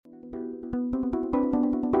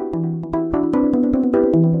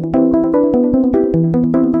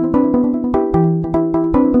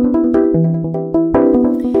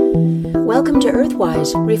Welcome to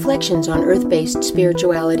Earthwise, Reflections on Earth-Based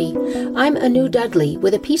Spirituality. I'm Anu Dudley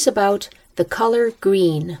with a piece about the color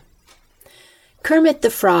green. Kermit the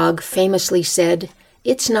Frog famously said,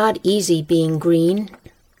 "It's not easy being green."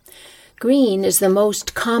 Green is the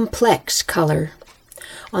most complex color.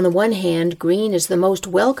 On the one hand, green is the most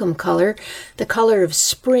welcome color, the color of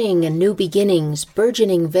spring and new beginnings,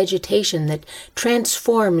 burgeoning vegetation that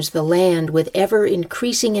transforms the land with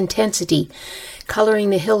ever-increasing intensity, coloring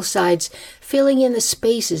the hillsides, filling in the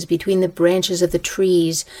spaces between the branches of the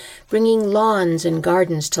trees, bringing lawns and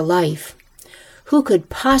gardens to life. Who could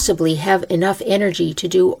possibly have enough energy to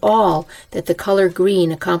do all that the color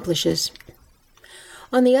green accomplishes?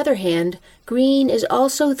 On the other hand, green is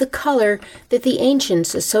also the color that the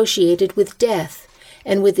ancients associated with death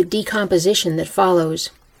and with the decomposition that follows.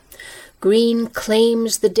 Green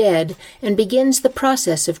claims the dead and begins the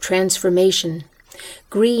process of transformation.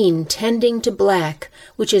 Green tending to black,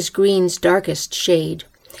 which is green's darkest shade,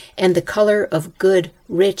 and the color of good,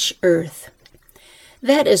 rich earth.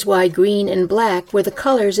 That is why green and black were the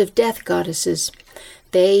colors of death goddesses,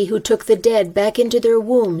 they who took the dead back into their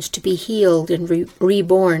wombs to be healed and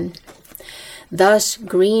reborn. Thus,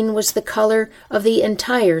 green was the color of the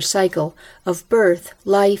entire cycle of birth,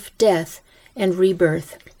 life, death, and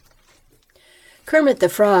rebirth. Kermit the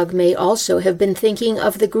Frog may also have been thinking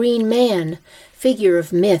of the Green Man, figure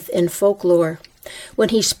of myth and folklore, when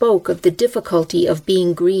he spoke of the difficulty of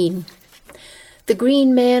being green. The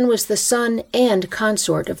Green Man was the son and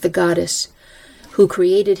consort of the goddess, who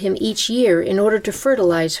created him each year in order to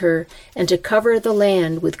fertilize her and to cover the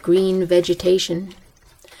land with green vegetation.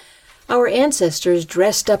 Our ancestors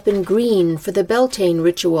dressed up in green for the Beltane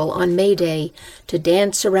ritual on May Day to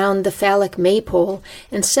dance around the phallic maypole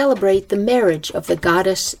and celebrate the marriage of the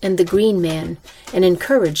goddess and the Green Man, and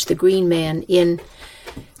encourage the Green Man in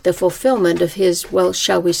the fulfillment of his, well,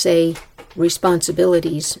 shall we say,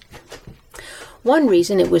 responsibilities. One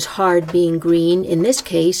reason it was hard being green in this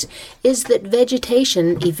case is that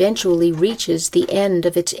vegetation eventually reaches the end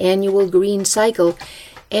of its annual green cycle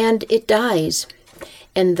and it dies.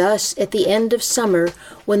 And thus, at the end of summer,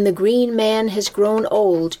 when the Green Man has grown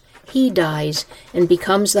old, he dies and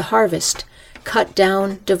becomes the harvest, cut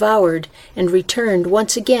down, devoured, and returned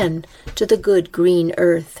once again to the good green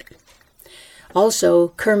earth. Also,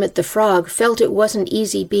 Kermit the Frog felt it wasn't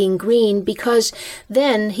easy being green because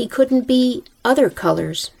then he couldn't be other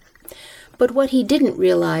colors. But what he didn't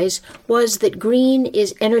realize was that green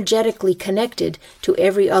is energetically connected to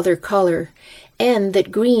every other color, and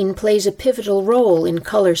that green plays a pivotal role in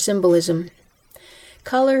color symbolism.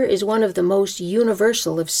 Color is one of the most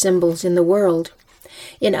universal of symbols in the world.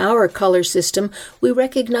 In our color system, we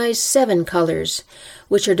recognize 7 colors,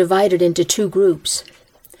 which are divided into 2 groups.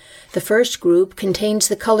 The first group contains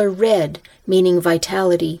the color red, meaning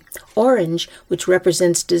vitality, orange, which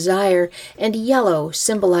represents desire, and yellow,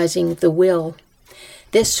 symbolizing the will.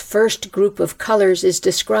 This first group of colors is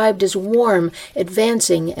described as warm,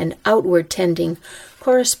 advancing, and outward tending,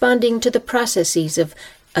 corresponding to the processes of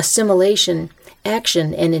assimilation,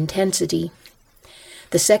 action, and intensity.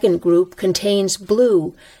 The second group contains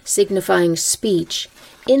blue, signifying speech,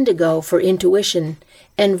 indigo for intuition,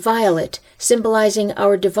 and violet, symbolizing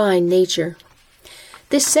our divine nature.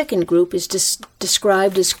 This second group is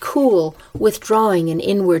described as cool, withdrawing, and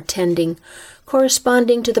inward tending,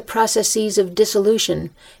 corresponding to the processes of dissolution,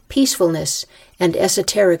 peacefulness, and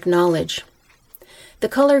esoteric knowledge. The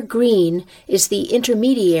color green is the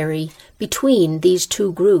intermediary between these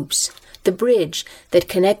 2 groups, the bridge that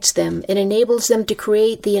connects them and enables them to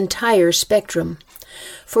create the entire spectrum.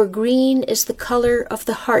 For green is the color of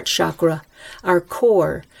the heart chakra, our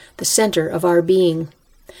core, the center of our being.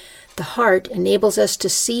 The heart enables us to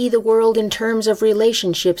see the world in terms of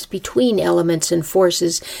relationships between elements and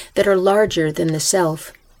forces that are larger than the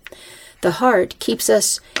self. The heart helps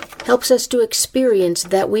us to experience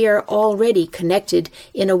that we are already connected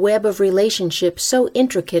in a web of relationships so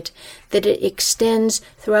intricate that it extends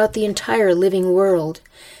throughout the entire living world,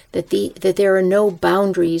 that there are no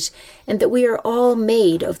boundaries, and that we are all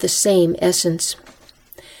made of the same essence.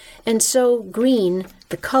 And so green,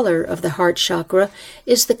 the color of the heart chakra,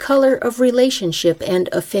 is the color of relationship and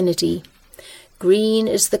affinity. Green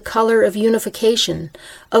is the color of unification,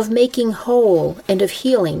 of making whole, and of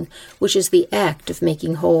healing, which is the act of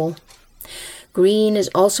making whole. Green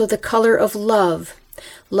is also the color of love,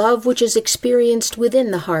 love which is experienced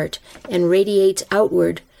within the heart and radiates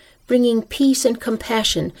outward, bringing peace and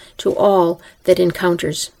compassion to all that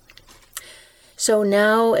encounters. So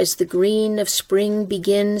now, as the green of spring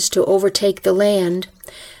begins to overtake the land,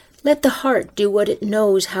 let the heart do what it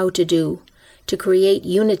knows how to do, to create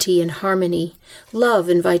unity and harmony, love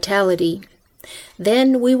and vitality.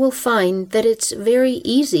 Then we will find that it's very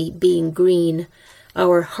easy being green,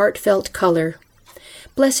 our heartfelt color.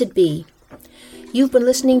 Blessed be. You've been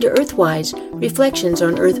listening to Earthwise, Reflections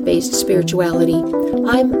on Earth-Based Spirituality.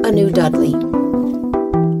 I'm Anu Dudley.